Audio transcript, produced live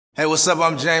Hey, what's up?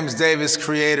 I'm James Davis,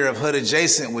 creator of Hood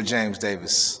Adjacent with James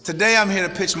Davis. Today I'm here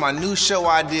to pitch my new show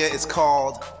idea. It's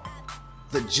called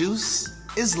The Juice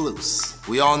is Loose.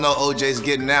 We all know OJ's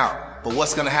getting out, but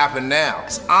what's gonna happen now?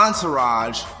 His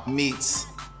entourage meets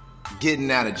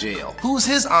getting out of jail. Who's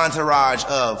his entourage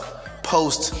of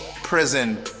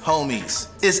post-prison homies?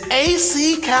 Is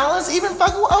AC Callens even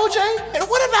fucking with OJ? And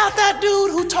what about that dude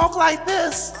who talked like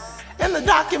this in the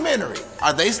documentary?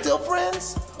 Are they still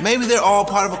friends? Maybe they're all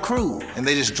part of a crew and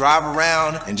they just drive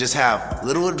around and just have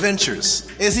little adventures.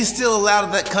 Is he still allowed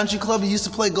at that country club he used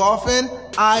to play golf in?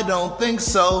 I don't think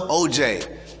so.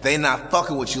 OJ, they not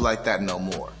fucking with you like that no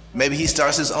more. Maybe he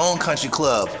starts his own country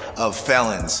club of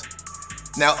felons.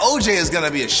 Now OJ is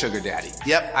gonna be a sugar daddy.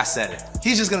 Yep, I said it.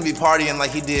 He's just gonna be partying like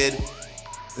he did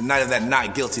the night of that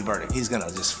not guilty verdict. He's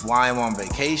gonna just fly him on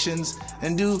vacations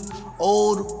and do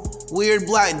old weird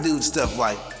black dude stuff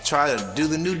like try to do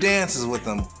the new dances with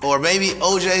them. Or maybe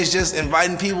OJ's just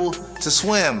inviting people to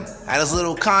swim at his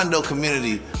little condo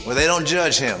community where they don't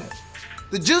judge him.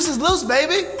 The juice is loose,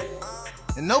 baby,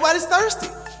 and nobody's thirsty.